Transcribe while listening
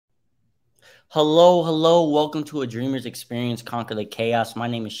Hello, hello. Welcome to A Dreamer's Experience Conquer the Chaos. My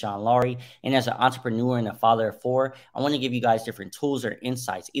name is Sean Laurie, and as an entrepreneur and a father of four, I want to give you guys different tools or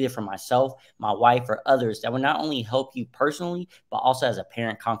insights, either from myself, my wife, or others that will not only help you personally, but also as a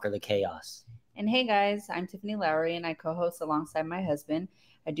parent conquer the chaos. And hey guys, I'm Tiffany Lowry and I co host alongside my husband.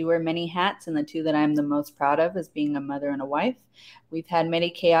 I do wear many hats, and the two that I'm the most proud of is being a mother and a wife. We've had many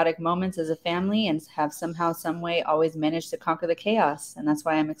chaotic moments as a family and have somehow, some way always managed to conquer the chaos. And that's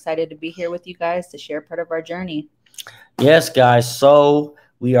why I'm excited to be here with you guys to share part of our journey. Yes, guys. So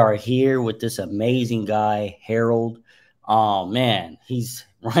we are here with this amazing guy, Harold. Oh man, he's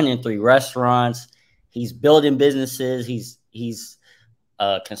running 3 restaurants. He's building businesses. He's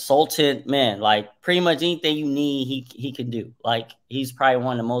a consultant, man. Like pretty much anything you need, he can do. Like he's probably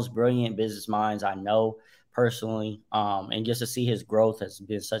one of the most brilliant business minds I know personally. And just to see his growth has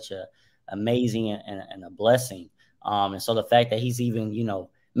been such a amazing and a blessing. And so the fact that he's even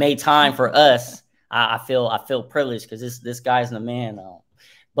made time for us, I feel privileged because this guy's the man.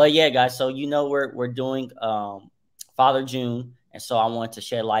 But yeah, guys. So we're doing Father June, and so I wanted to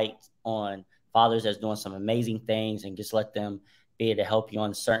shed light on fathers that's doing some amazing things and just let them be able to help you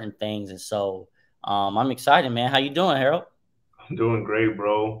on certain things. And so I'm excited, man. How you doing, Harold? I'm doing great,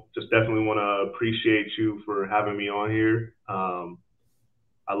 bro. Just definitely want to appreciate you for having me on here.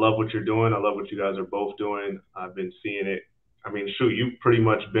 I love what you're doing. I love what you guys are both doing. I've been seeing it. I mean, shoot, you've pretty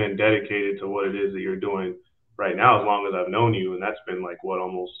much been dedicated to what it is that you're doing right now as long as I've known you. And that's been like, what,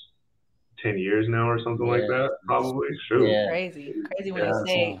 almost 10 years now or something like that, probably. Shoot. Yeah. Crazy when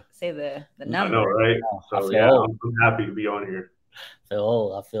you say the number. I know, right? So yeah, I'm happy to be on here.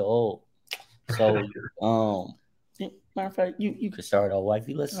 I feel old. So matter of fact, you could start off,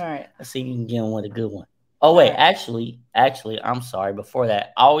 wifey. Let's see if you can get on with a good one. Oh wait, actually, I'm sorry. Before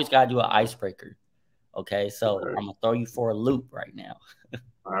that, I always gotta do an icebreaker. Okay, so I'm gonna throw you for a loop right now.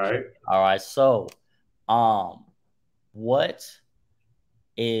 All right. So, what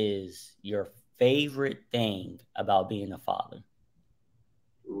is your favorite thing about being a father?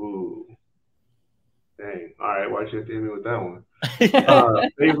 Ooh, dang. All right, why'd you have to hit me with that one?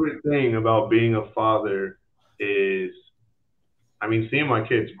 Favorite thing about being a father is, I mean, seeing my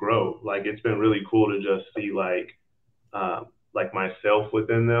kids grow. Like, it's been really cool to just see like myself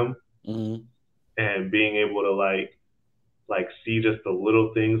within them, and being able to like see just the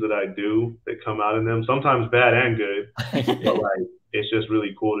little things that I do that come out in them. Sometimes bad and good, but like it's just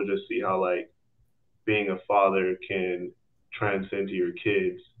really cool to just see how like being a father can transcend to your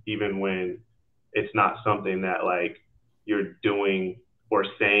kids, even when it's not something that like you're doing or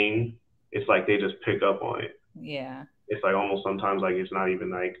saying. It's like they just pick up on it. Yeah. It's like almost sometimes like it's not even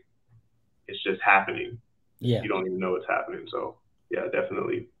like it's just happening. Yeah. You don't even know it's happening. So yeah,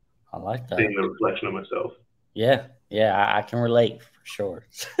 definitely. I like that. Seeing the reflection of myself. Yeah. I can relate for sure.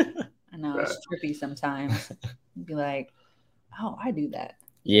 I know it's trippy sometimes. You'd be like, oh, I do that.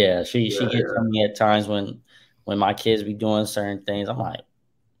 Yeah, she gets on me at times when my kids be doing certain things. I'm like,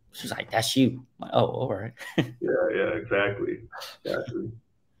 she's like, that's you. I'm like, oh, all right. Yeah, exactly.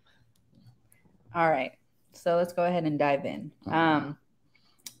 All right. So let's go ahead and dive in.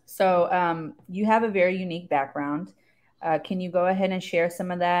 So you have a very unique background. Can you go ahead and share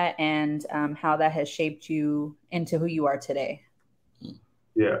some of that and how that has shaped you into who you are today?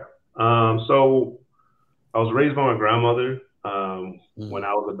 Yeah. So I was raised by my grandmother. When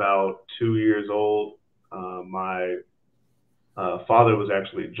I was about 2 years old, my father was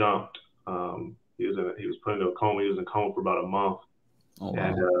actually jumped. He was put into a coma. He was in coma for about a month,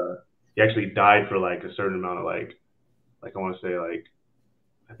 and he actually died for like a certain amount of like I want to say like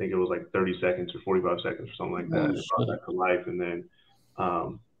I think it was like 30 seconds or 45 seconds or something like that. He brought back to life, and then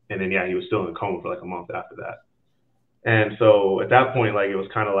yeah, he was still in a coma for like a month after that. And so at that point, like it was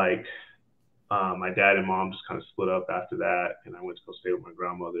kind of like my dad and mom just kind of split up after that, and I went to go stay with my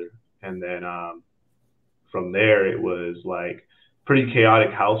grandmother. And then from there, it was like pretty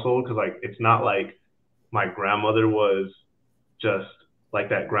chaotic household because like it's not like my grandmother was just like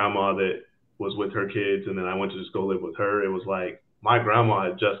that grandma that was with her kids, and then I went to just go live with her. It was like my grandma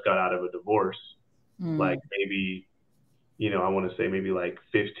had just got out of a divorce, like maybe, I want to say maybe like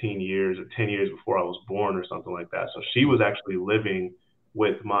 15 years or 10 years before I was born or something like that. So she was actually living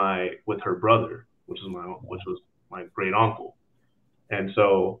with her brother, which was my great uncle. And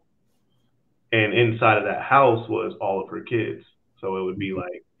so, and inside of that house was all of her kids. So it would be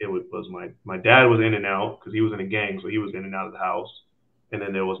like, my dad was in and out because he was in a gang. So he was in and out of the house. And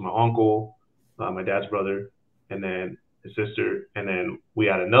then there was my uncle, my dad's brother, and then his sister. And then we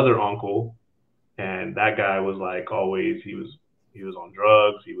had another uncle, and that guy was like always, he was on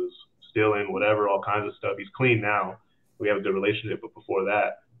drugs. He was stealing, whatever, all kinds of stuff. He's clean now. We have a good relationship. But before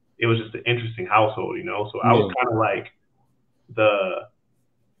that, it was just an interesting household, you know. So I was Yeah. kind of like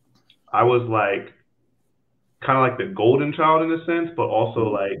I was like kind of like the golden child in a sense, but also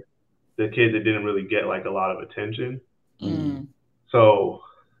like the kid that didn't really get like a lot of attention. Mm. So,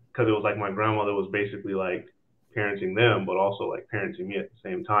 because it was like my grandmother was basically like parenting them, but also like parenting me at the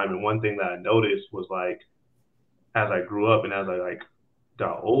same time. And one thing that I noticed was like as I grew up and as I like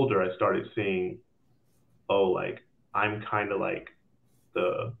got older, I started seeing, oh, like I'm kind of like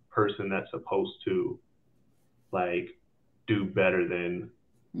the person that's supposed to like do better than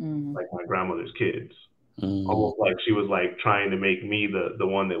like my grandmother's kids. Almost like she was like trying to make me the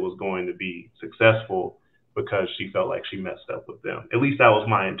one that was going to be successful because she felt like she messed up with them. At least that was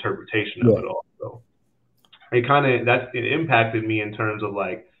my interpretation of Yeah. it all. So it kind of it impacted me in terms of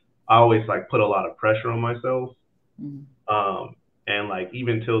like I always like put a lot of pressure on myself. And like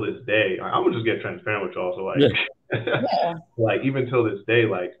even till this day, I'm gonna just get transparent with y'all. So like Yeah. like even till this day,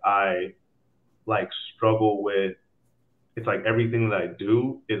 like I like struggle with it's like everything that I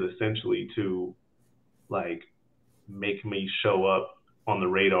do is essentially to like make me show up on the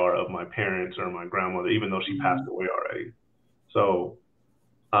radar of my parents or my grandmother, even though she passed away already. So,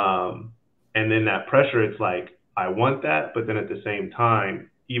 and then that pressure, it's like, I want that, but then at the same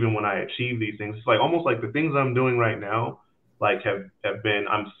time, even when I achieve these things, it's like almost like the things I'm doing right now, like have been,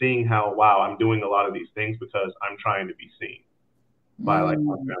 I'm seeing how, wow, I'm doing a lot of these things because I'm trying to be seen by like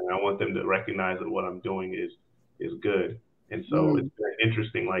my family. I want them to recognize that what I'm doing is good. And so it's been an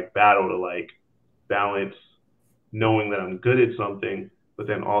interesting like battle to like balance knowing that I'm good at something, but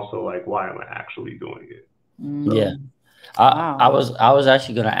then also like why am I actually doing it? Yeah. I was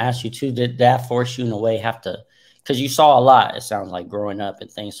actually going to ask you too. Did that force you in a way have to? Because you saw a lot. It sounds like growing up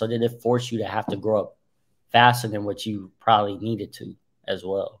and things. So did it force you to have to grow up faster than what you probably needed to as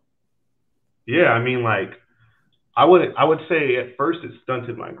well? Yeah, I mean, like I would say at first it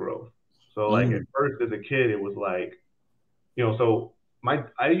stunted my growth. So like at first as a kid, it was like so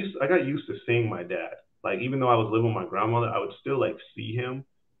I got used to seeing my dad. Like even though I was living with my grandmother, I would still like see him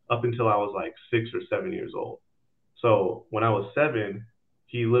up until I was like 6 or 7 years old. So when I was 7,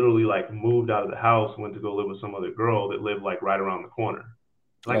 he literally like moved out of the house, went to go live with some other girl that lived like right around the corner.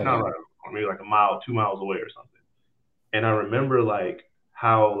 Like not right around the corner, maybe like a mile, 2 miles away or something. And I remember like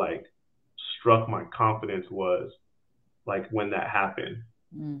how like struck my confidence was like when that happened.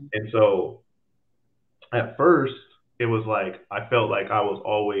 And so at first it was like I felt like I was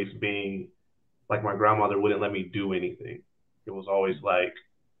always being like my grandmother wouldn't let me do anything. It was always like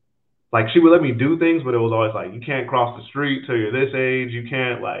she would let me do things, but it was always like you can't cross the street till you're this age. You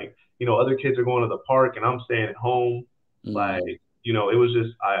can't like other kids are going to the park and I'm staying at home. Like it was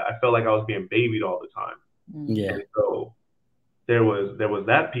just I felt like I was being babied all the time. Yeah. And so there was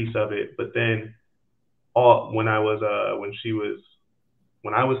that piece of it, but then all when I was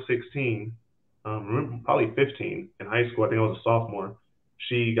when I was 16, probably 15 in high school, I think I was a sophomore,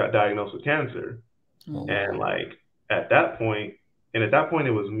 she got diagnosed with cancer. And like at that point, and at that point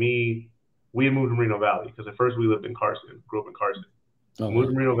it was me. We had moved to Reno Valley because at first we lived in Carson, grew up in Carson.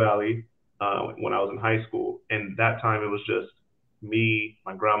 Moved to Reno Valley when I was in high school, and that time it was just me,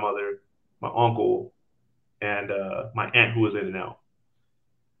 my grandmother, my uncle, and my aunt who was in and out.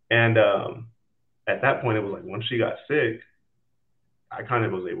 And at that point, it was like once she got sick, I kind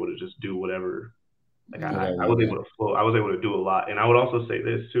of was able to just do whatever. Like I was able to flow. I was able to do a lot. And I would also say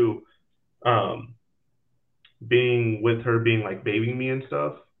this too, um, being with her, being like babying me and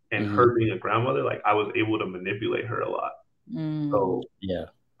stuff, and her being a grandmother, like I was able to manipulate her a lot. So Yeah.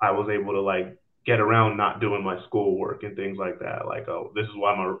 I was able to like get around not doing my schoolwork and things like that. Like, oh, this is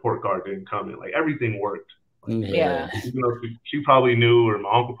why my report card didn't come in. Like everything worked. Like, even though she probably knew or my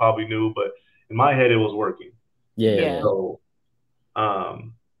uncle probably knew, but in my head it was working. Yeah. So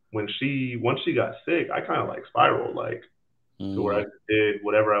once she got sick, I kind of like spiraled like to where I did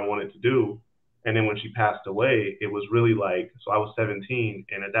whatever I wanted to do. And then when she passed away, it was really like, so I was 17.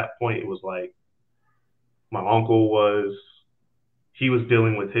 And at that point, it was like my uncle he was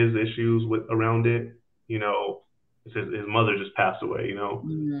dealing with his issues around it. His mother just passed away,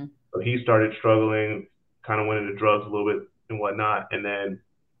 So he started struggling, kind of went into drugs a little bit and whatnot. And then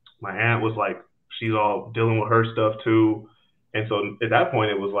my aunt was like, she's all dealing with her stuff too. And so at that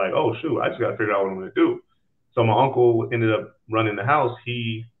point, it was like, oh, shoot, I just got to figure out what I'm going to do. So my uncle ended up running the house.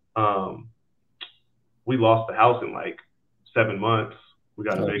 We lost the house in like 7 months. We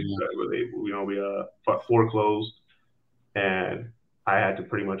got evicted. We foreclosed, and I had to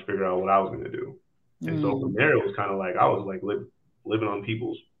pretty much figure out what I was going to do. And so from there, it was kind of like I was like living on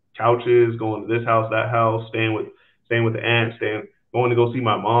people's couches, going to this house, that house, staying with the aunt, going to go see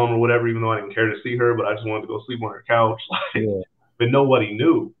my mom or whatever, even though I didn't care to see her, but I just wanted to go sleep on her couch. But nobody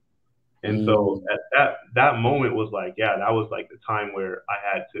knew. And so at that moment was like, yeah, that was like the time where I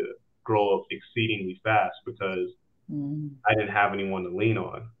had to grow up exceedingly fast because I didn't have anyone to lean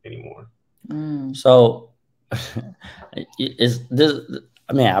on anymore. So is this,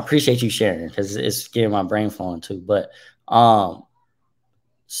 I mean, I appreciate you sharing because it's getting my brain flowing too. But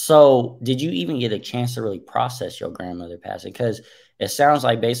so did you even get a chance to really process your grandmother passing? Because it sounds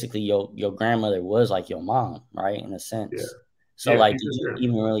like basically your grandmother was like your mom, right? In a Yeah. sense. So Yeah, like, she did took you care of me.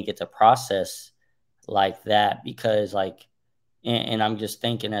 even really get to process like that? Because like, and I'm just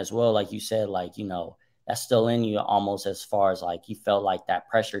thinking as well, like you said, like, you know, that's still in you almost as far as like you felt like that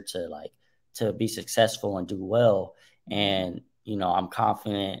pressure to like to be successful and do well. And, you know, I'm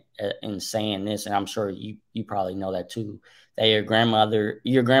confident in saying this, and I'm sure you probably know that too, that your grandmother,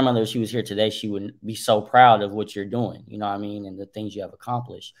 if she was here today, she would be so proud of what you're doing, you know what I mean, and the things you have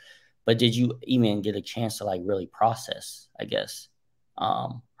accomplished. But did you even get a chance to like really process, I guess,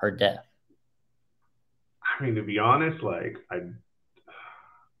 her death? I mean, to be honest, like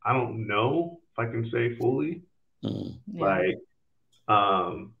I don't know if I can say fully. Yeah. Like,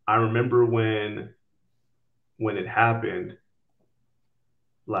 I remember when it happened,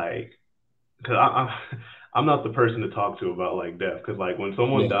 like, cause I'm not the person to talk to about like death, cause like when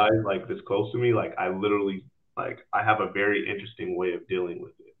someone Yeah. dies like this close to me, like I literally like I have a very interesting way of dealing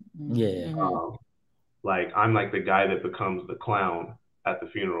with it. Yeah. Um, like I'm like the guy that becomes the clown at the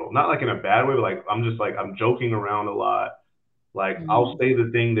funeral, not like in a bad way, but like I'm just like I'm joking around a lot. Like I'll say the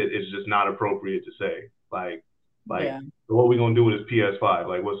thing that is just not appropriate to say. Like Yeah. so what we gonna do with this PS5?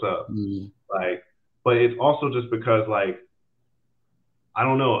 Like what's up? Mm. Like, but it's also just because like I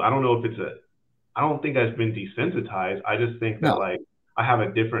don't know. I don't know if it's a. I don't think I've been desensitized. I just think that No. like I have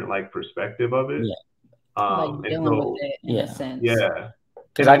a different like perspective of it. Yeah. Like And dealing with so it in a Yeah. sense. yeah,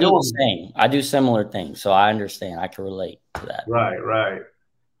 Because and I I do know the I'm same. I do similar things, so I understand. I can relate to that. right.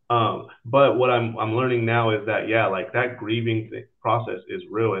 But what I'm learning now is that yeah, like that grieving process is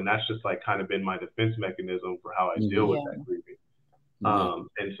real, and that's just like kind of been my defense mechanism for how I deal Mhm. with Yeah. that grieving. Yeah.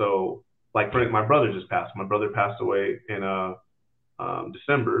 And so like for my brother just passed. My brother passed away in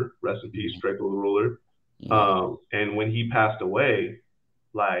December. Rest in peace, Mhm. Draco the Ruler. Yeah. And when he passed away,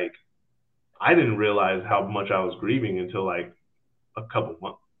 like I didn't realize how much I was grieving until like a couple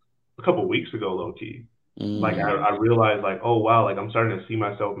months, a couple weeks ago, low key. Like Mm. I realized like, oh wow, like I'm starting to see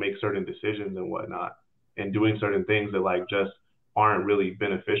myself make certain decisions and whatnot, and doing certain things that like just aren't really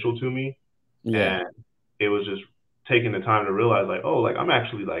beneficial to me. Yeah. And it was just taking the time to realize like, oh, like I'm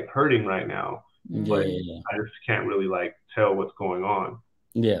actually like hurting right now, but Yeah. I just can't really like tell what's going on.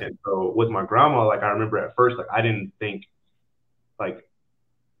 Yeah. And so with my grandma, like I remember at first, like I didn't think like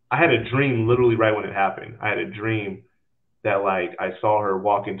I had a dream literally right when it happened. I had a dream that like I saw her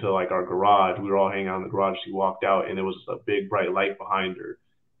walk into like our garage. We were all hanging out in the garage. She walked out and it was just a big bright light behind her.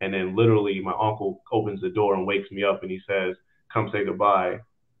 And then literally my uncle opens the door and wakes me up and he says, "Come say goodbye.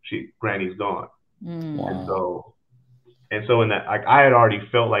 Granny's gone." And Wow. so in that like I had already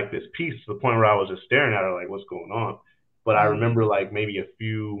felt like this peace to the point where I was just staring at her like what's going on. But I remember like maybe a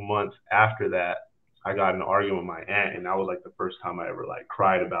few months after that, I got in an argument with my aunt and that was like the first time I ever like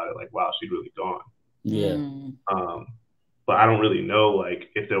cried about it, like wow, she's really gone. Yeah. Um, but I don't really know like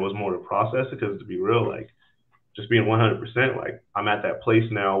if there was more to process it because to be real, like just being 100%, like I'm at that place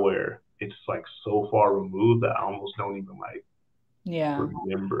now where it's like so far removed that I almost don't even like Yeah.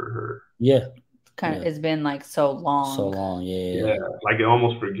 remember her. Yeah. Kind of Yeah. it's been like so So long. long. Yeah. Yeah, like I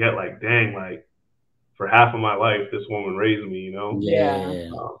almost forget, like dang, like for half of my life, this woman raised me, you know. Yeah. Yeah.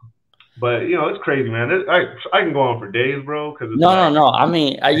 Um, but you know, it's crazy, man. I can go on for days, bro, because it's No, no, like, no. I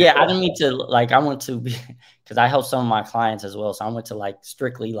mean, yeah, I didn't mean to like. I went to be because I help some of my clients as well. So I went to like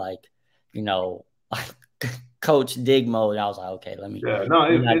strictly like, you know, like coach dig mode. I was like, okay, yeah, no,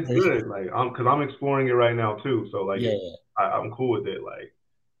 let me not it's take. good. Like because I'm exploring it right now too, so like Yeah. I'm cool with it. Like,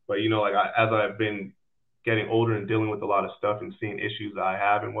 but you know, like as I've been getting older and dealing with a lot of stuff and seeing issues that I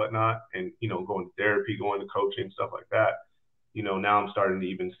have and whatnot, and you know, going to therapy, going to coaching, stuff like that. You know, now I'm starting to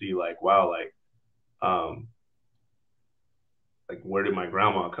even see like, wow, um, like where did my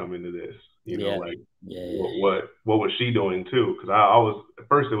grandma come into this? You know, Yeah. like Yeah. what was she doing too? Because I was at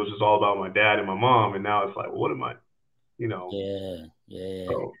first it was just all about my dad and my mom, and now it's like, well, what am I? You know, Yeah. Yeah.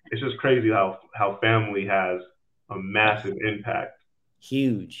 so it's just crazy how family has a massive impact.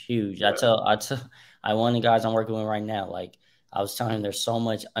 Huge, huge. Yeah, I one of the guys I'm working with right now, like I was telling him there's so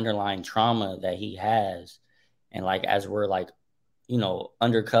much underlying trauma that he has. And like as we're like, you know,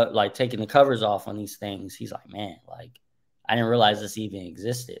 undercut like taking the covers off on these things, he's like, man, like I didn't realize this even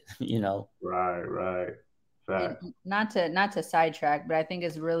existed, you know? right. And Fact. not to sidetrack, but I think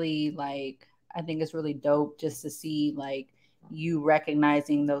it's really dope just to see like you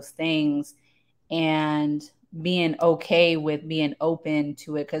recognizing those things and being okay with being open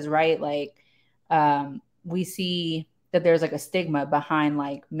to it. Cause right, like we see that there's like a stigma behind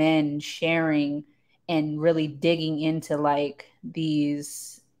like men sharing and really digging into like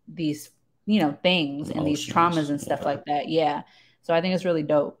these things and these traumas and stuff like that. Yeah. So I think it's really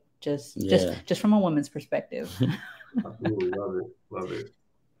dope. Just from a woman's perspective. Absolutely love it. Love it.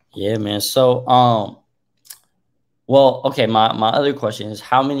 Yeah, man. So well, okay, my other question is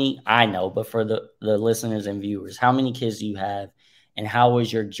how many, I know, but for the listeners and viewers, how many kids do you have and how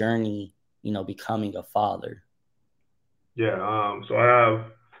was your journey, becoming a father? Yeah, so I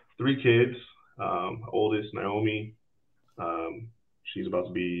have 3 kids. Oldest Naomi, she's about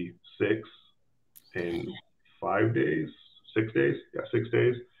to be 6 in 5 days, 6 days. Yeah, 6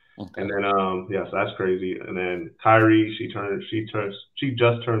 days. Okay. And then yeah, so that's crazy. And then Kyrie, she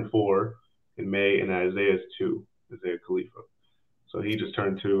just turned 4 in May, and Isaiah's 2, Isaiah Khalifa. So he just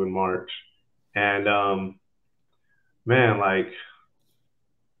turned 2 in March. And man, like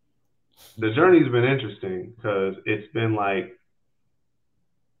the journey's been interesting because it's been like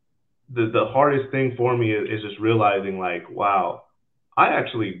the hardest thing for me is just realizing like, wow, I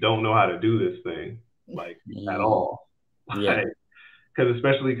actually don't know how to do this thing like at all. Yeah. Like, because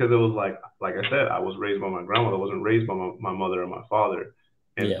especially because it was like I said, I was raised by my grandmother. I wasn't raised by my mother and my father,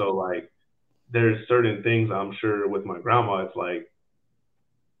 and so like there's certain things I'm sure with my grandma, it's like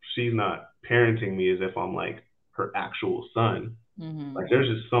she's not parenting me as if I'm like her actual son. Mm-hmm. Like there's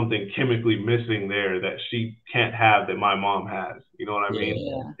just something chemically missing there that she can't have that my mom has. You know what I mean?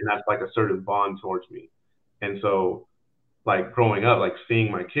 Yeah. And that's like a certain bond towards me. And so like growing up, like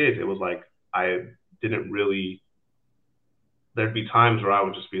seeing my kids, it was like I didn't really, there'd be times where I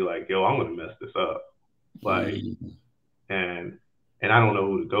would just be like, yo, I'm gonna mess this up. Like and I don't know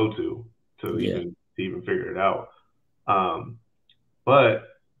who to go to even figure it out. But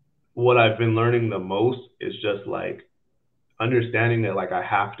what I've been learning the most is just like understanding that like I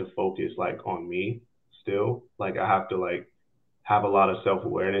have to focus like on me still. Like I have to like have a lot of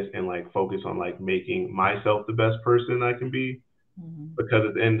self-awareness and like focus on like making myself the best person I can be. Mm-hmm. Because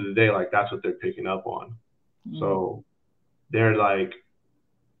at the end of the day, like that's what they're picking up on. Mm-hmm. So they're like,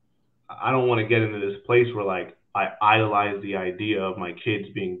 I don't want to get into this place where like I idolize the idea of my kids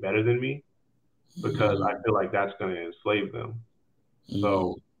being better than me because I feel like that's going to enslave them.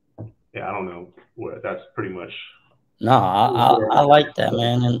 So yeah, I don't know where that's pretty much. No, I like that,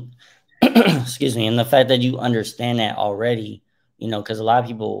 man. And excuse me, and the fact that you understand that already, because a lot of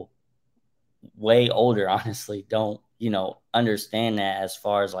people way older, honestly, don't, understand that as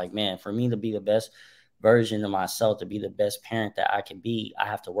far as like, man, for me to be the best version of myself, to be the best parent that I can be, I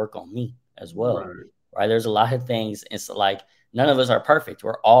have to work on me as well. Right. There's a lot of things. It's like none of us are perfect.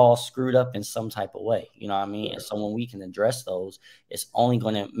 We're all screwed up in some type of way. You know what I mean? Right. And so when we can address those, it's only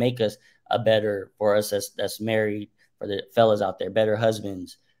going to make us for us that's married, for the fellas out there, better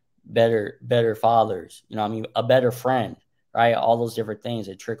husbands, better fathers, you know what I mean? A better friend, right? All those different things,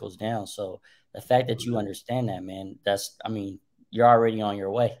 it trickles down. So the fact that you understand that, man, you're already on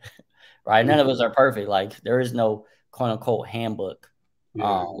your way, right? None of us are perfect. Like there is no quote unquote handbook.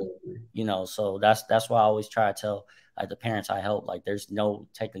 So that's why I always try to tell like the parents I help, like there's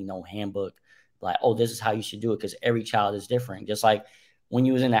technically no handbook, like, oh, this is how you should do it. Cause every child is different. Just like when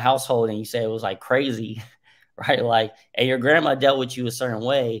you was in the household and you say it was like crazy, right? Like, and your grandma dealt with you a certain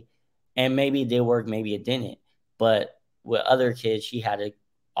way and maybe it did work, maybe it didn't. But with other kids, she had to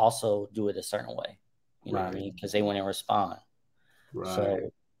also do it a certain way. You know what I mean? Because they wouldn't respond. Right.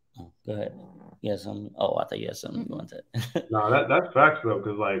 So, go ahead. I thought you had something you wanted. No, that's facts though,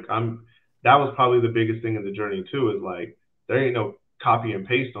 because like that was probably the biggest thing in the journey too. Is like there ain't no copy and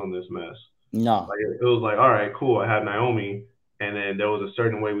paste on this mess. No, like it was like, all right, cool. I had Naomi, and then there was a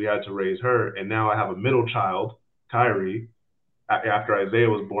certain way we had to raise her, and now I have a middle child, Kyrie, after Isaiah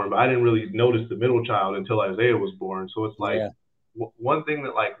was born. But I didn't really notice the middle child until Isaiah was born. So it's like one thing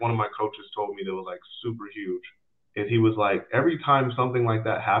that like one of my coaches told me that was like super huge is he was like, every time something like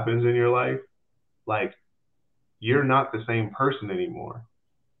that happens in your life, like you're not the same person anymore.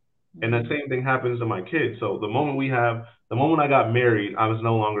 And the same thing happens to my kids. So the moment I got married, I was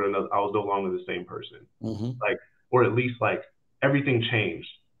no longer the same person. Like, or at least like everything changed.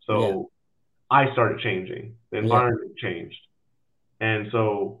 So I started changing. The environment changed. And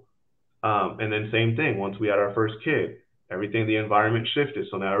so, and then same thing, once we had our first kid, the environment shifted.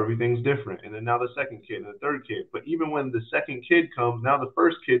 So now everything's different. And then now the second kid and the third kid. But even when the second kid comes, now the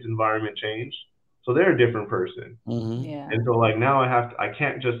first kid's environment changed. So they're a different person. And so like now I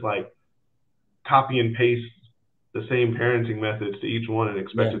can't just like copy and paste the same parenting methods to each one and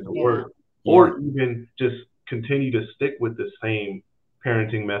expect it to work. Or even just continue to stick with the same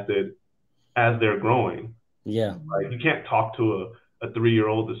parenting method as they're growing. Yeah. Like, you can't talk to a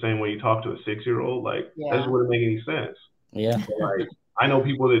 3-year-old the same way you talk to a 6-year-old. Like, that just wouldn't make any sense. Yeah. So, like, I know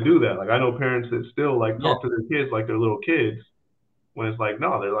people that do that. Like, I know parents that still like talk to their kids like they're little kids, when it's like,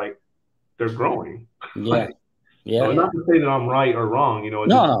 no, they're growing. Yeah. Like, yeah. So not to say that I'm right or wrong, you know.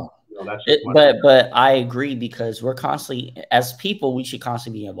 No. That's just but I agree, because we're constantly, as people, we should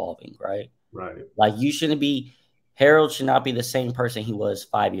constantly be evolving, right? Right. Like, Harold should not be the same person he was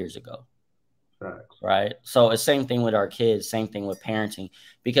 5 years ago. Facts. Right. So it's same thing with our kids, same thing with parenting,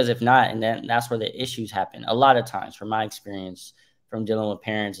 because if not, and then that's where the issues happen. A lot of times, from my experience from dealing with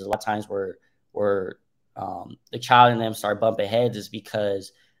parents, is a lot of times where the child and them start bumping heads is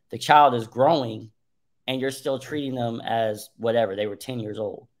because the child is growing and you're still treating them as whatever. They were 10 years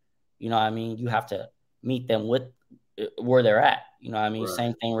old. You know what I mean? You have to meet them with where they're at. You know what I mean? Right.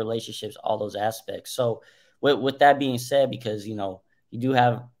 Same thing, relationships, all those aspects. So with that being said, because, you do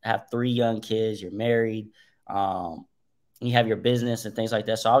have 3 young kids, you're married, you have your business and things like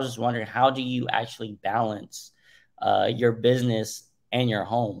that. So I was just wondering, how do you actually balance your business and your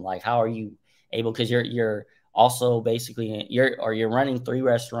home? Like, how are you able, because you're also basically you're running 3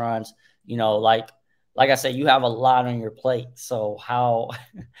 restaurants, like I said, you have a lot on your plate. So how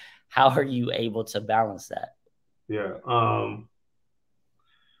are you able to balance that? Yeah.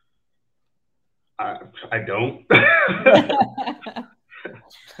 I don't.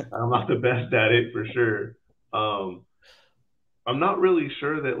 I'm not the best at it, for sure. I'm not really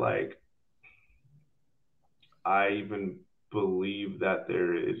sure that, like, I even believe that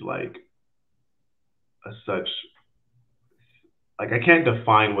there is like such, like, I can't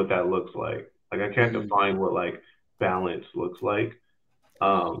define what that looks like. Like, I can't define what like balance looks like.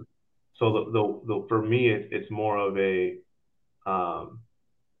 So the for me, it's more of a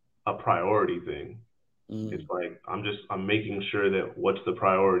priority thing. It's like, I'm making sure that what's the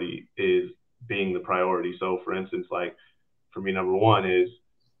priority is being the priority. So, for instance, like, for me, number one is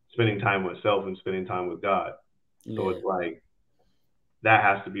spending time with self and spending time with God. So it's like, that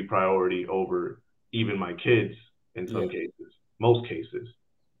has to be priority over even my kids in some cases, most cases.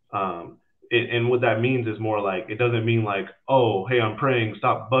 And what that means is more like, it doesn't mean like, oh, hey, I'm praying,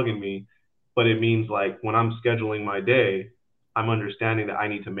 stop bugging me. But it means like, when I'm scheduling my day, I'm understanding that I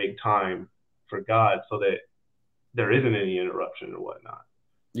need to make time for God so that there isn't any interruption or whatnot.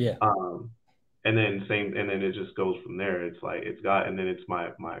 Yeah. And then it just goes from there. It's like, it's God, and then it's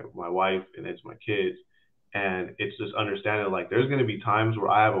my wife, and it's my kids. And it's just understanding, like, there's going to be times where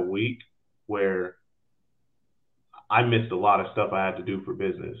I have a week where I missed a lot of stuff I had to do for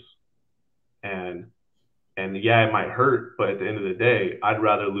business. And yeah, it might hurt, but at the end of the day, I'd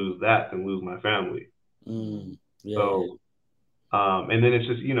rather lose that than lose my family. So, and then it's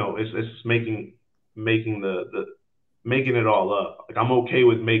just, it's just making it all up. Like, I'm okay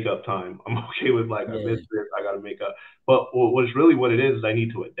with makeup time. I'm okay with, like, I missed this, I got to make up. But what's really what it is I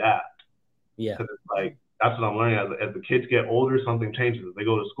need to adapt. Yeah. Because it's like, that's what I'm learning. As the kids get older, something changes. As they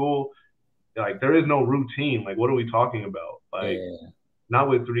go to school, like, there is no routine. Like, what are we talking about? Like, not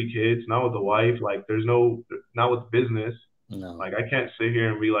with 3 kids, not with the wife. Like, not with business. No. Like, I can't sit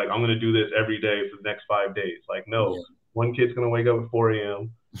here and be like, I'm going to do this every day for the next 5 days. Like, no. One kid's going to wake up at 4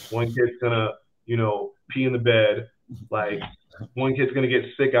 a.m. One kid's going to, pee in the bed. Like, one kid's going to get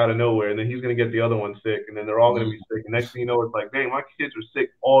sick out of nowhere, and then he's going to get the other one sick, and then they're all going to be sick. And next thing you know, it's like, dang, my kids are sick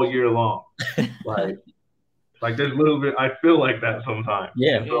all year long. Like there's a little bit, I feel like that sometimes.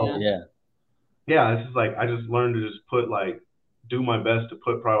 Yeah. Yeah, it's just like, I just learned to just do my best to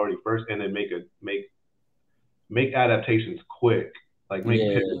put priority first, and then make adaptations quick. Like, make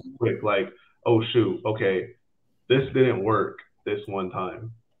pivots quick. Like, oh shoot, okay, this didn't work this one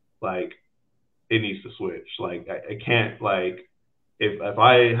time. Like, it needs to switch. Like, I can't, like, if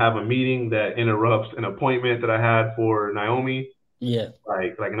I have a meeting that interrupts an appointment that I had for Naomi,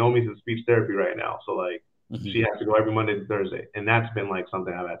 like Naomi's in speech therapy right now, so like, she has to go every Monday to Thursday, and that's been like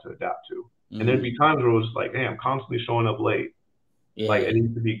something I've had to adapt to. And there'd be times where it was like, hey, I'm constantly showing up late. Like, it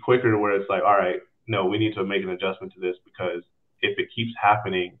needs to be quicker, to where it's like, all right, no, we need to make an adjustment to this, because if it keeps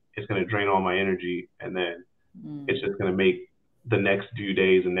happening, it's going to drain all my energy, and then it's just going to make the next few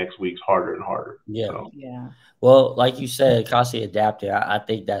days and next weeks harder and harder. Well, like you said, constantly adapting. I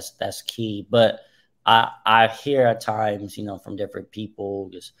think that's key. But I hear at times, from different people,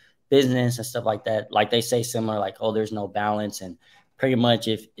 just business and stuff like that, like they say similar, like, oh, there's no balance. And pretty much,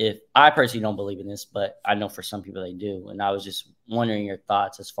 if I personally don't believe in this, but I know for some people they do. And I was just wondering your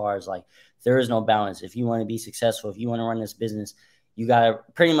thoughts as far as, like, there is no balance. If you want to be successful, if you want to run this business, you got to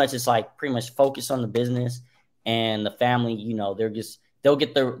pretty much focus on the business, and the family, they'll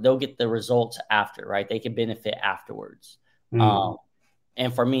get the results after, right? They can benefit afterwards. Mm.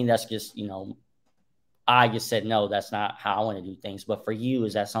 And for me, that's just, I just said, no, that's not how I want to do things. But for you,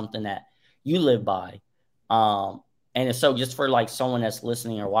 is that something that you live by? And so just for like someone that's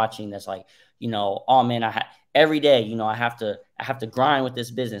listening or watching, that's like, oh man, every day, I have to grind with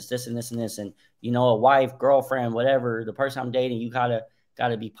this business, this and this and this. And, a wife, girlfriend, whatever, the person I'm dating, you gotta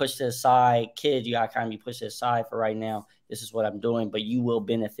be pushed to the side. Kids, you gotta kind of be pushed to the side for right now. This is what I'm doing, but you will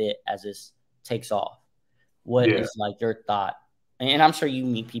benefit as this takes off. What is like your thought? And I'm sure you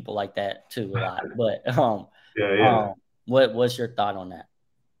meet people like that too a lot, but what's your thought on that?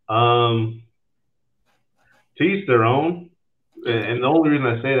 To each their own. Okay. And the only reason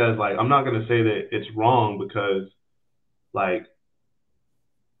I say that is like, I'm not going to say that it's wrong because like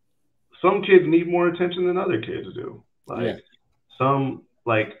some kids need more attention than other kids do. Like some,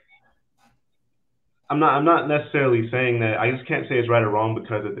 like, I'm not necessarily saying that. I just can't say it's right or wrong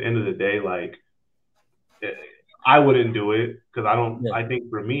because at the end of the day, like, I wouldn't do it because I think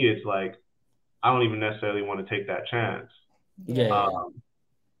for me, it's like, I don't even necessarily want to take that chance.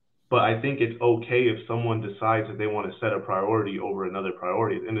 But I think it's okay if someone decides that they want to set a priority over another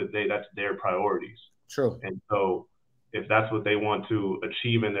priority. At the end of the day, that's their priorities. True. And so if that's what they want to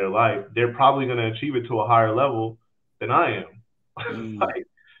achieve in their life, they're probably going to achieve it to a higher level than I am.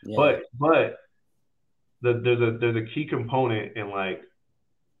 But there's a key component, and like,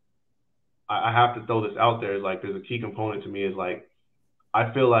 I have to throw this out there. Like, there's a key component to me is like,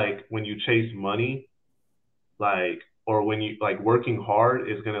 I feel like when you chase money, like, or when you like working hard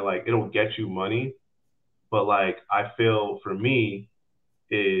is gonna like, it'll get you money. But like, I feel for me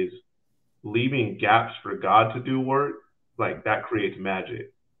is leaving gaps for God to do work, like that creates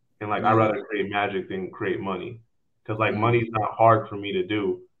magic. And like, I'd rather create magic than create money. Cause like money's not hard for me to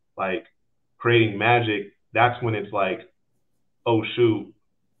do. Like creating magic, that's when it's like, oh shoot,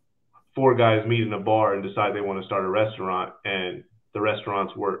 4 guys meet in a bar and decide they want to start a restaurant, and the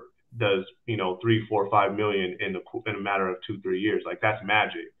restaurant's work does 3, 4, 5 million in a matter of 2-3 years. Like that's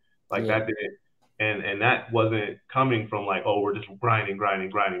magic. Like that didn't, and that wasn't coming from like, oh, we're just grinding.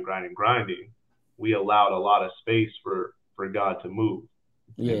 We allowed a lot of space for God to move.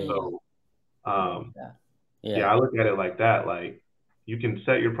 And so I look at it like that. Like you can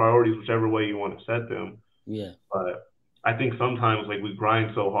set your priorities whichever way you want to set them. But I think sometimes like we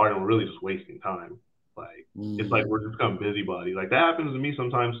grind so hard and we're really just wasting time. Like it's like we're just become busybodies. Like that happens to me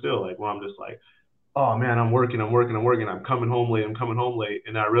sometimes still. Like where I'm just like, oh man, I'm working. I'm coming home late.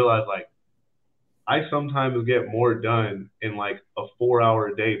 And I realize like I sometimes get more done in like a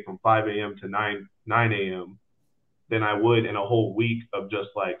 4-hour day from 5 a.m. to 9 a.m. than I would in a whole week of just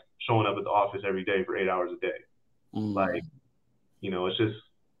like showing up at the office every day for 8 hours a day. Like, it's just,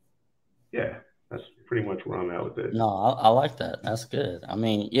 that's pretty much where I'm at with this. No, I like that. That's good. I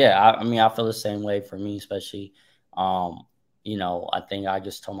mean, I feel the same way for me, especially, I think I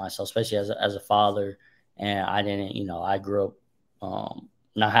just told myself, especially as a father, and I didn't, I grew up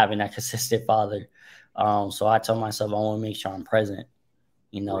not having that consistent father. So I told myself I want to make sure I'm present,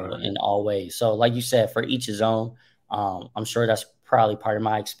 in all ways. So like you said, for each his own. I'm sure that's probably part of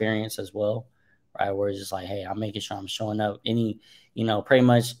my experience as well, right? Where it's just like, hey, I'm making sure I'm showing up. Pretty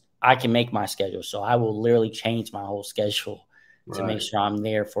much I can make my schedule. So I will literally change my whole schedule to make sure I'm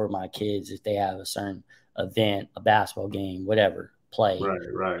there for my kids if they have a certain event, a basketball game, whatever, play.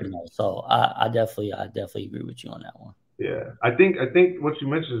 Right. So I definitely agree with you on that one. Yeah. I think what you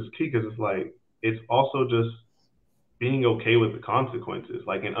mentioned is key because it's like, it's also just being okay with the consequences,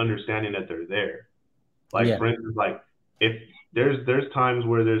 like, and understanding that they're there. Like, for instance, like if there's times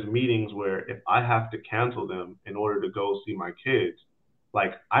where there's meetings where if I have to cancel them in order to go see my kids,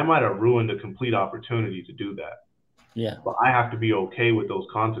 like I might have ruined a complete opportunity to do that. Yeah. But I have to be okay with those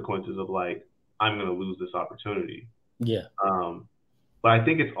consequences of like, I'm going to lose this opportunity. Yeah. But I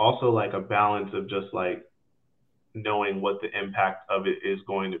think it's also like a balance of just like knowing what the impact of it is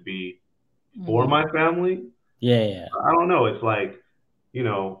going to be for my family. Yeah. I don't know. It's like,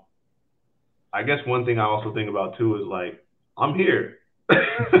 I guess one thing I also think about too is like, I'm here.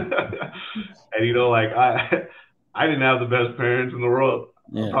 And like I didn't have the best parents in the world.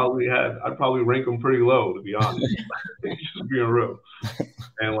 Yeah. I'd probably rank them pretty low, to be honest. Just being real.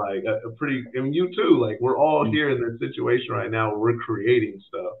 And like and you too, like we're all here in this situation right now where we're creating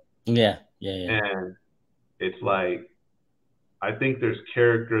stuff. Yeah. And it's like, I think there's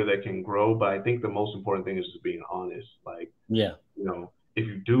character that can grow, but I think the most important thing is just being honest. Like, if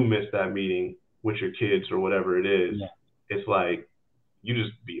you do miss that meeting with your kids or whatever it is, it's like, you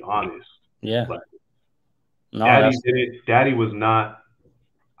just be honest. Yeah. Like, Daddy did it. Daddy was not,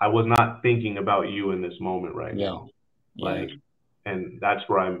 I was not thinking about you in this moment right now. Like, and that's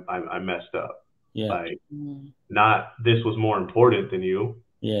where I messed up. Yeah. Like, not this was more important than you.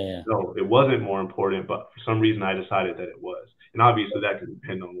 Yeah. No, it wasn't more important, but for some reason I decided that it was. And obviously that can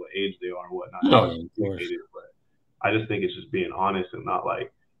depend on what age they are and whatnot, how Yeah, it's of course. communicated. But I just think it's just being honest and not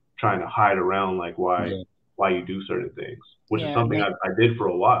like trying to hide around like why you do certain things, which is something I did for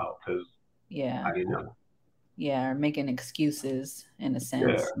a while because I didn't know. Yeah, or making excuses in a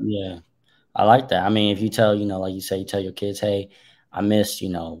sense. Yeah. I like that. I mean, if you tell, like you say, you tell your kids, hey, I missed,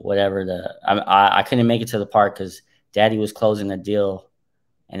 whatever I couldn't make it to the park because daddy was closing a deal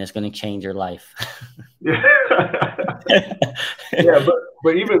and it's going to change your life. Yeah,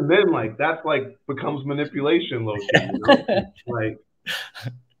 but even then, like, that's like becomes manipulation, low key, like,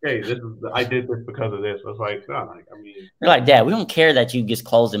 hey, I did this because of this. It's like, no, like, I mean, you're like, Dad, we don't care that you just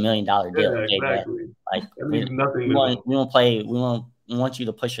closed $1 million deal. Yeah, Okay, exactly. Dad? Like, that means nothing. We want you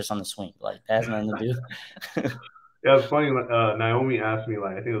to push us on the swing. Like, that has nothing to do. Yeah, it's funny. Naomi asked me,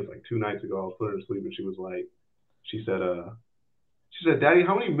 like, I think it was like 2 nights ago. I was putting her to sleep, and she said, Daddy,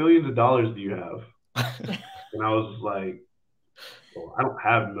 how many millions of dollars do you have? And I was like, well, I don't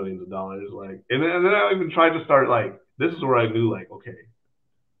have millions of dollars. Like, and then I even tried to start, like, this is where I knew, like, okay.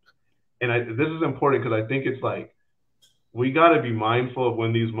 And this is important because I think it's like, we got to be mindful of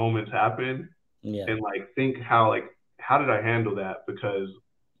when these moments happen and like think how did I handle that? Because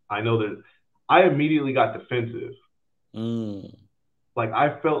I know that I immediately got defensive. Like,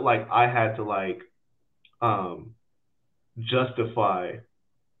 I felt like I had to like justify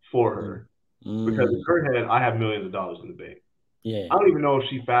for her because in her head I have millions of dollars in the bank. I don't even know if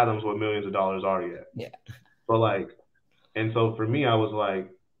she fathoms what millions of dollars are yet. Yeah. But like, and so for me, I was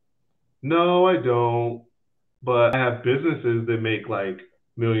like, no, I don't. But I have businesses that make like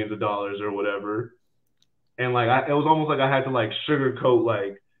millions of dollars or whatever. And like, it was almost like I had to like sugarcoat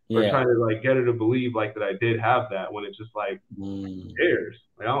like, or try to like get her to believe like that I did have that when it's just like, who cares?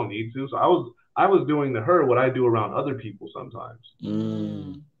 Like, I don't need to. So I was doing to her what I do around other people sometimes.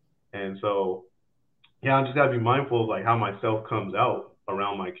 And so, yeah, I just gotta be mindful of like how my self comes out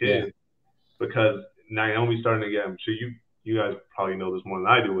around my kids because Naomi's starting to get, I'm sure you guys probably know this more than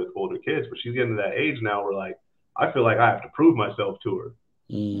I do with older kids, but she's getting to that age now where like, I feel like I have to prove myself to her.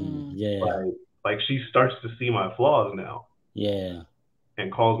 Like she starts to see my flaws now.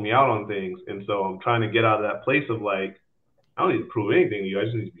 And calls me out on things. And so I'm trying to get out of that place of like, I don't need to prove anything to you. I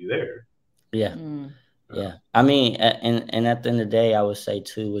just need to be there. Yeah. I mean, and at the end of the day, I would say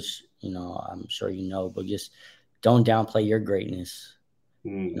too, which, I'm sure but just don't downplay your greatness.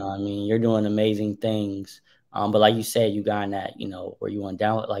 You know what I mean? You're doing amazing things. But like you said, you got in that, where you want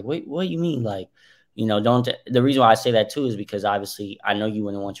down, like, wait, what do you mean? Like, the reason why I say that too is because obviously I know you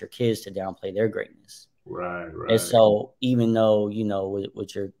wouldn't want your kids to downplay their greatness. Right. And so even though,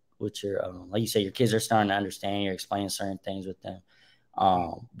 with your like you say, your kids are starting to understand, you're explaining certain things with them.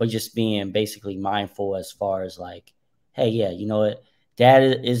 But just being basically mindful as far as like, hey, yeah, you know what?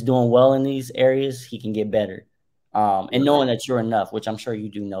 Dad is doing well in these areas. He can get better. And knowing that you're enough, which I'm sure you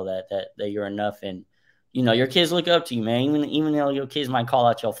do know that you're enough. And, your kids look up to you, man. Even though your kids might call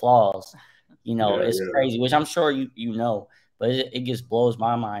out your flaws, it's crazy, which I'm sure you know. But it just blows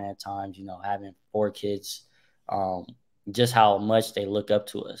my mind at times, having 4 kids, just how much they look up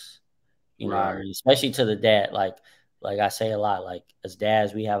to us. You know what I mean? Especially to the dad. Like I say a lot, like as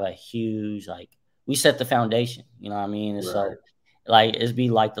dads, we have a huge, like, we set the foundation, you know what I mean? And so like, it'd be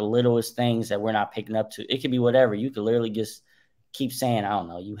like the littlest things that we're not picking up to. It could be whatever. You could literally just keep saying, I don't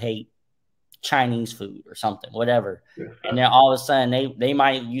know, you hate Chinese food or something, whatever. And then all of a sudden they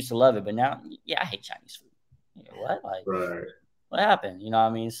might used to love it, but now, I hate Chinese food. Yeah, what? Like, what happened? You know what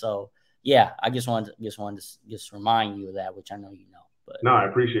I mean? So yeah, I just wanted to remind you of that, which I know you know. But no, I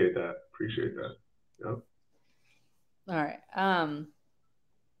appreciate that. Yep. All right.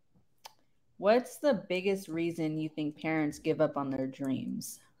 What's the biggest reason you think parents give up on their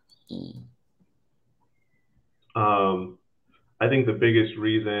dreams? I think the biggest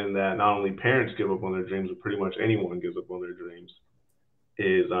reason that not only parents give up on their dreams, but pretty much anyone gives up on their dreams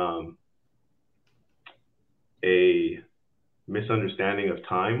is a misunderstanding of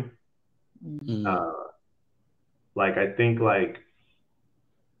time. Like, I think like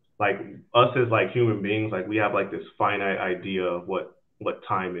us as like human beings, like we have like this finite idea of what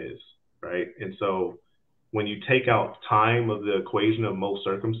time is, right? And so when you take out time of the equation of most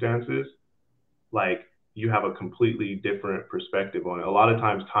circumstances, like, you have a completely different perspective on it. A lot of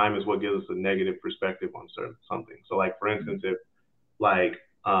times time is what gives us a negative perspective on something. So like, for instance, if like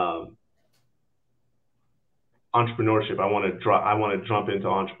entrepreneurship, I want to jump into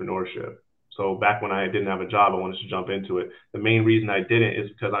entrepreneurship. So back when I didn't have a job, I wanted to jump into it. The main reason I didn't is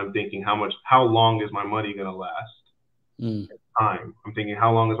because I'm thinking how long is my money going to last? Time. I'm thinking,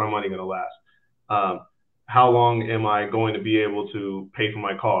 how long is my money going to last? How long am I going to be able to pay for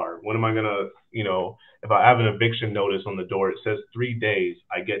my car? When am I going to, if I have an eviction notice on the door, it says 3 days,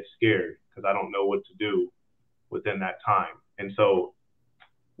 I get scared because I don't know what to do within that time. And so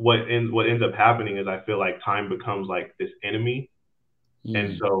what ends up happening is I feel like time becomes like this enemy.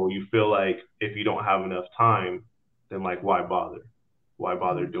 And so you feel like if you don't have enough time, then like, why bother? Why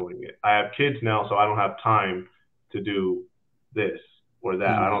bother doing it? I have kids now, so I don't have time to do this or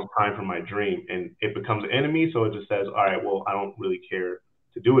that. I don't have time for my dream. And it becomes an enemy. So it just says, all right, well, I don't really care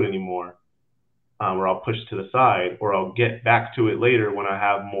to do it anymore. Or I'll push it to the side, or I'll get back to it later when I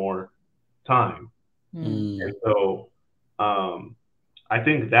have more time. And so I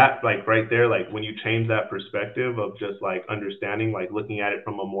think that like right there, like when you change that perspective of just like understanding, like looking at it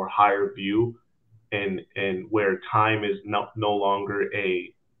from a more higher view, and where time is no longer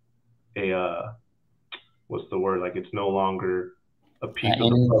a what's the word? Like it's no longer a piece of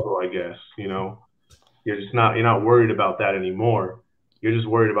the puzzle, I guess. You're not worried about that anymore. You're just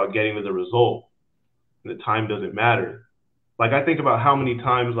worried about getting to the result. And the time doesn't matter. Like I think about how many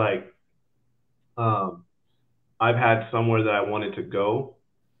times like I've had somewhere that I wanted to go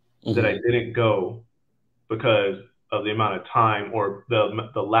that I didn't go because of the amount of time or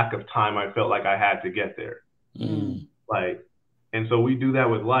the lack of time I felt like I had to get there. Like, and so we do that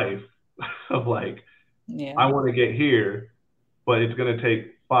with life of like, I want to get here, but it's going to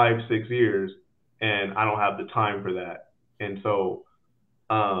take 5-6 years and I don't have the time for that. And so,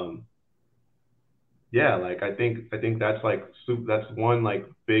 yeah, like I think that's like that's one like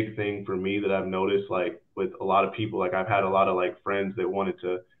big thing for me that I've noticed like with a lot of people. Like I've had a lot of like friends that wanted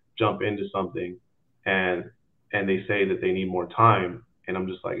to jump into something and they say that they need more time, and I'm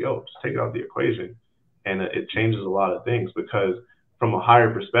just like, yo, just take it out of the equation. And it changes a lot of things, because from a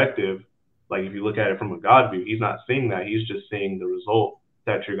higher perspective, like if you look at it from a God view, he's not seeing that. He's just seeing the result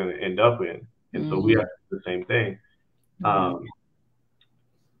that you're going to end up in. And so we have to do the same thing.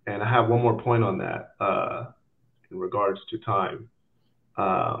 And I have one more point on that in regards to time.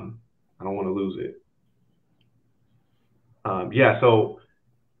 I don't want to lose it. Yeah, so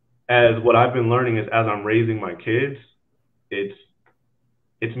as what I've been learning is as I'm raising my kids, it's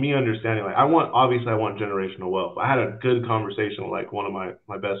me understanding, like I want generational wealth. I had a good conversation with like one of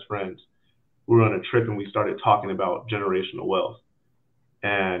my best friends. We were on a trip and we started talking about generational wealth.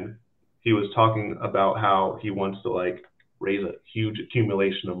 And he was talking about how he wants to like raise a huge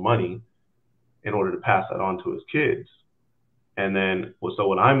accumulation of money in order to pass that on to his kids. And then, so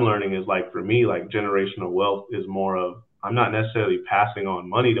what I'm learning is like, for me, like generational wealth is more of, I'm not necessarily passing on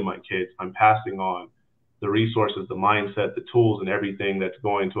money to my kids. I'm passing on the resources, the mindset, the tools, and everything that's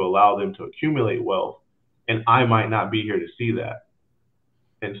going to allow them to accumulate wealth. And I might not be here to see that.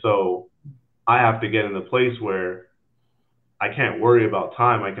 And so I have to get in the place where I can't worry about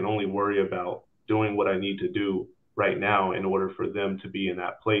time. I can only worry about doing what I need to do right now in order for them to be in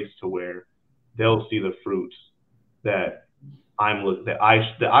that place to where they'll see the fruits that I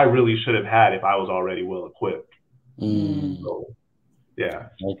really should have had if I was already well equipped. So, yeah.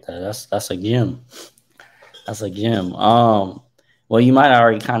 Like that. That's a gem. That's a gem. Well, you might have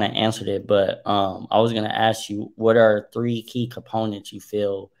already kind of answered it, but I was gonna ask you, what are 3 key components you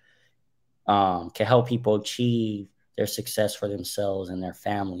feel can help people achieve their success for themselves and their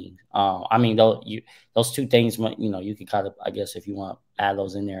family? I mean, those 2 things, you can kind of, I guess, if you want to add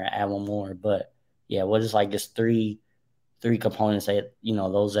those in there, add one more. But yeah, what is like just three components that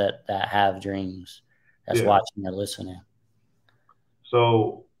those that have dreams, that's watching or listening?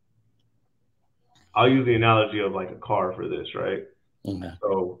 So I'll use the analogy of like a car for this, right? Okay.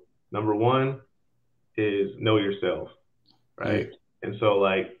 So number 1 is know yourself, right? And so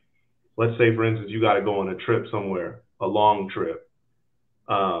like, let's say for instance, you got to go on a trip somewhere, a long trip.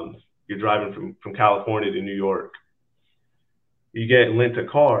 You're driving from California to New York. You get lent a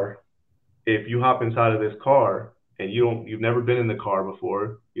car. If you hop inside of this car and you've never been in the car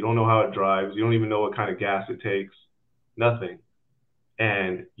before, you don't know how it drives, you don't even know what kind of gas it takes, nothing,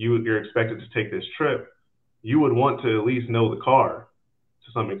 and you're expected to take this trip, you would want to at least know the car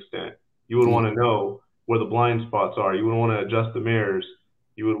to some extent. You would want to know where the blind spots are. You would want to adjust the mirrors.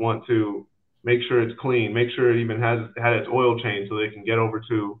 You would want to make sure it's clean, make sure it even had its oil change so they can get over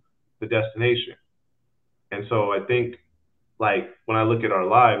to the destination. And so I think, like, when I look at our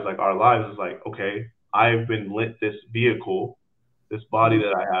lives is like, okay, I've been lent this vehicle, this body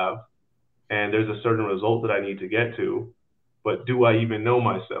that I have, and there's a certain result that I need to get to, but do I even know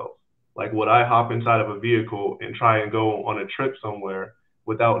myself? Like, would I hop inside of a vehicle and try and go on a trip somewhere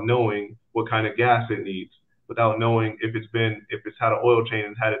without knowing what kind of gas it needs, without knowing if it's had an oil change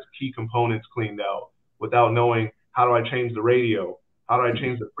and had its key components cleaned out, without knowing how do I change the radio? How do I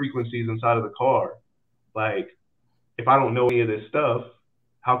change the frequencies inside of the car? Like, if I don't know any of this stuff,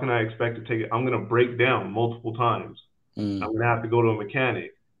 how can I expect to take it? I'm going to break down multiple times. I'm going to have to go to a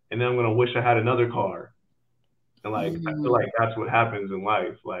mechanic, and then I'm going to wish I had another car. And like, I feel like that's what happens in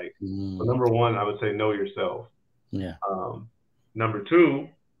life. Like, so number one, I would say know yourself. Yeah. Number two,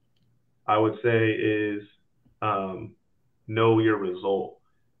 I would say is know your result.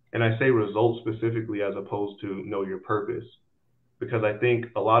 And I say result specifically as opposed to know your purpose, because I think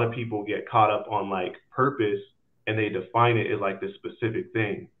a lot of people get caught up on like purpose and they define it as like this specific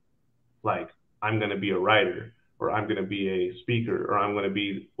thing. Like, I'm going to be a writer, or I'm going to be a speaker, or I'm going to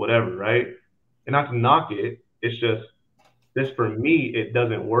be whatever, right? And not to knock it, it's just this for me, it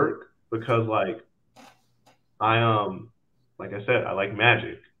doesn't work because like like I said, I like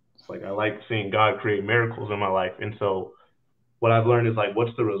magic. Like, I like seeing God create miracles in my life. And so what I've learned is like,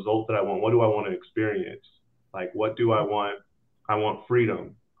 what's the result that I want? What do I want to experience? Like, what do I want? I want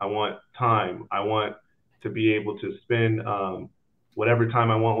freedom. I want time. I want to be able to spend whatever time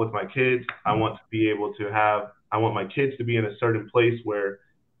I want with my kids. I want to be able to have, I want my kids to be in a certain place where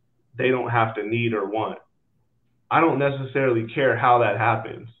they don't have to need or want. I don't necessarily care how that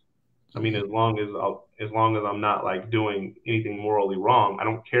happens. I mean, as long as I'm not like doing anything morally wrong, I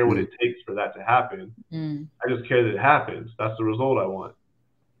don't care what it takes for that to happen. I just care that it happens. That's the result I want.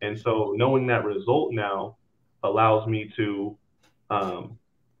 And so knowing that result now allows me to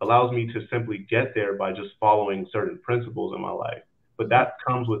simply get there by just following certain principles in my life. But that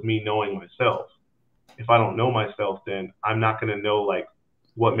comes with me knowing myself. If I don't know myself, then I'm not going to know like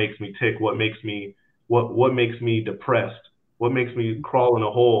what makes me tick, what makes me depressed, what makes me crawl in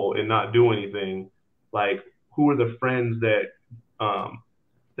a hole and not do anything. Like, who are the friends that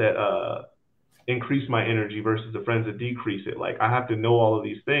increase my energy versus the friends that decrease it? Like, I have to know all of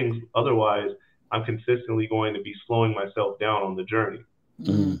these things. Otherwise, I'm consistently going to be slowing myself down on the journey.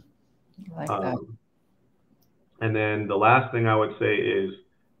 Like that. And then the last thing I would say is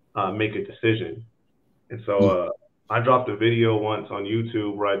make a decision. And so I dropped a video once on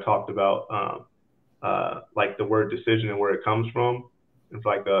YouTube where I talked about like the word decision and where it comes from. It's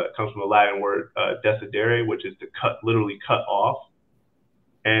like it comes from the Latin word decidere, which is to literally cut off.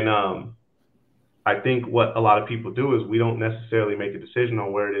 And I think what a lot of people do is we don't necessarily make a decision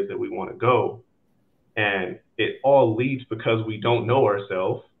on where it is that we want to go. And it all leads because we don't know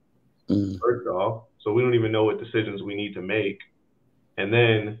ourselves, first off. So we don't even know what decisions we need to make. And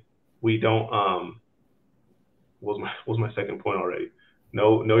then we don't, what was my second point already?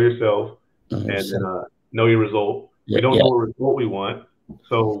 Know yourself, and then know your result. We don't know what result we want,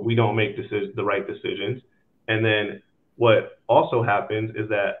 so we don't make the right decisions. And then what also happens is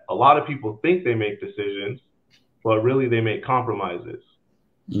that a lot of people think they make decisions, but really they make compromises.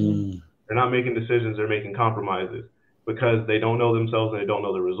 They're not making decisions, they're making compromises because they don't know themselves and they don't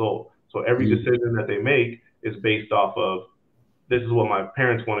know the result. So every decision that they make is based off of, this is what my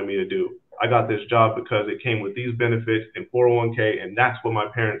parents wanted me to do. I got this job because it came with these benefits and 401k, and that's what my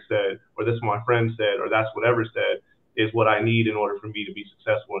parents said, or this is what my friend said, or that's whatever said is what I need in order for me to be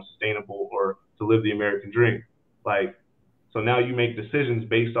successful and sustainable or to live the American dream. Like, so now you make decisions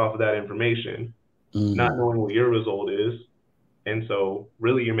based off of that information, not knowing what your result is. And so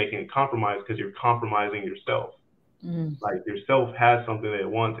really you're making a compromise because you're compromising yourself. Like, yourself has something that it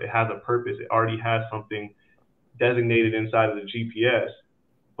wants. It has a purpose. It already has something designated inside of the GPS,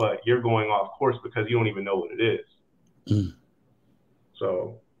 but you're going off course because you don't even know what it is.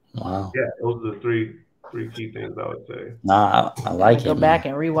 So, wow. Yeah, those are the three key things I would say. Nah, I like it. Go back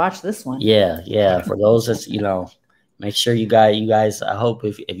and rewatch this one. Yeah. For those that's, make sure you guys, I hope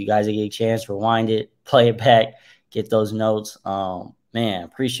if you guys get a chance, rewind it, play it back, get those notes. Man,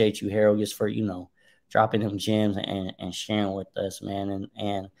 appreciate you, Harold, just for, dropping them gems and sharing with us, man.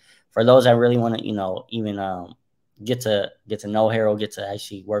 And for those that really want to, even get to know Harold, get to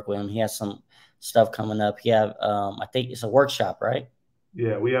actually work with him, he has some stuff coming up. He have I think it's a workshop, right?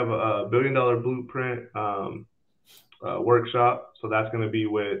 Yeah, we have a $1 billion blueprint workshop. So that's going to be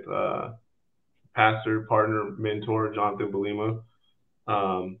with pastor, partner, mentor Jonathan Belima.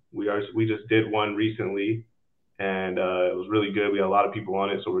 We just did one recently, and it was really good. We had a lot of people on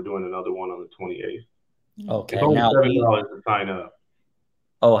it, so we're doing another one on the 28th. Okay. It's only $7 to sign up.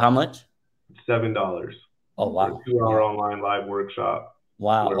 Oh, how much? $7. Oh, wow. For a 2-hour online live workshop.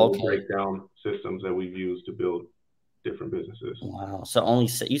 Wow. Where Okay. we break down systems that we've used to build different businesses. Wow. So you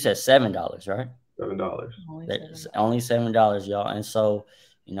said $7, right? $7. Only $7, y'all. And so,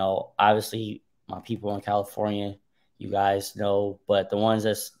 obviously my people in California, you guys know, but the ones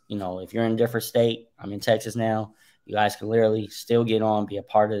that's, if you're in a different state, I'm in Texas now, you guys can literally still get on, be a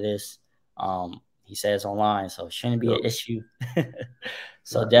part of this. he says online, so it shouldn't be an issue.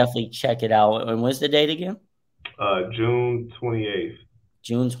 So Right. definitely check it out. And when's the date again? June 28th.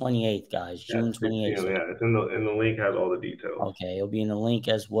 June 28th, guys. June 28th. So, yeah, it's in the link has all the details. Okay, it'll be in the link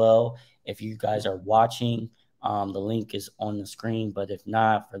as well. If you guys are watching, the link is on the screen. But if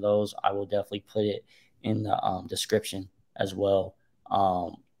not, for those, I will definitely put it in the description as well.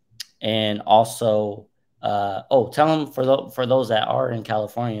 And also, tell them for those that are in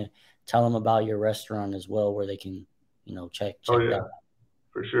California, tell them about your restaurant as well, where they can, check that out.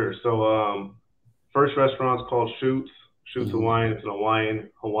 For sure. So, first restaurant's called Shoots Hawaiian. It's an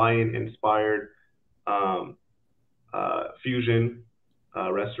Hawaiian inspired fusion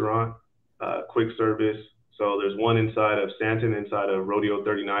restaurant, quick service. So there's one inside of Stanton, inside of Rodeo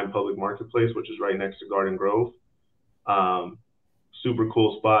 39 Public Marketplace, which is right next to Garden Grove. Super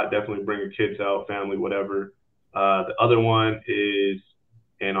cool spot. Definitely bring your kids out, family, whatever. The other one is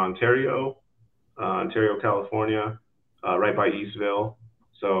in Ontario, California, right by Eastville.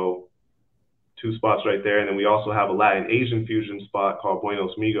 So 2 spots right there. And then we also have a Latin Asian fusion spot called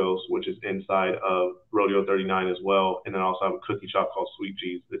Buenos Migos, which is inside of Rodeo 39 as well. And then also have a cookie shop called Sweet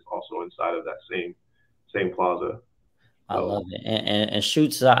G's that's also inside of that same plaza. I love it. And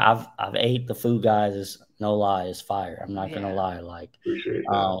Shoots, I've ate the food, guys. Is no lie, it's fire. I'm not gonna lie. Like, appreciate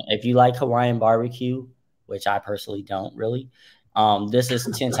that. If you like Hawaiian barbecue, which I personally don't really, this is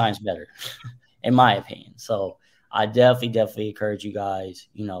 10 times better, in my opinion. So I definitely encourage you guys.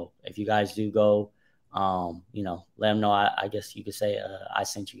 If you guys do go, let them know. I guess you could say I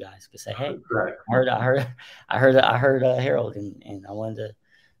sent you guys. Could say, hey, I heard Harold, and I wanted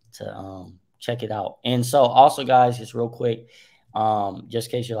to check it out. And so also, guys, just real quick, just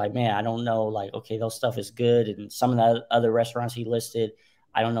in case you're like, man, I don't know, like, okay, those stuff is good, and some of the other restaurants he listed,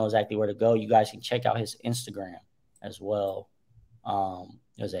 I don't know exactly where to go. You guys can check out his Instagram as well.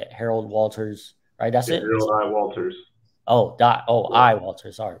 Was it Harold Walters? Right, that's it. Harold I. Walters. I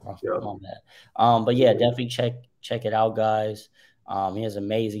Walters. Sorry, my bad. But yeah, definitely check it out, guys. He has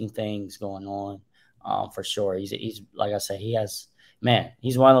amazing things going on. For sure. He's like I said,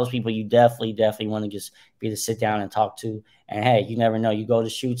 he's one of those people you definitely want to just be to sit down and talk to. And hey, you never know. You go to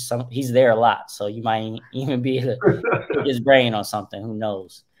shoot he's there a lot, so you might even be able to pick his brain on something. Who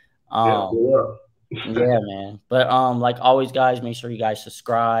knows? Yeah, man. But like always, guys, make sure you guys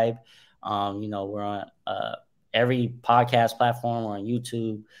subscribe. We're on every podcast platform. We're on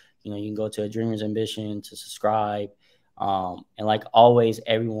YouTube. You can go to A Dreamer's Ambition to subscribe. And like always,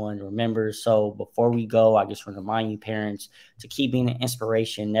 everyone, remember, so before we go, I just want to remind you, parents, to keep being an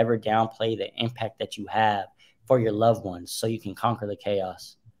inspiration. Never downplay the impact that you have for your loved ones so you can conquer the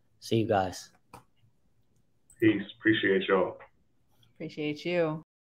chaos. See you guys. Peace. Appreciate y'all. Appreciate you.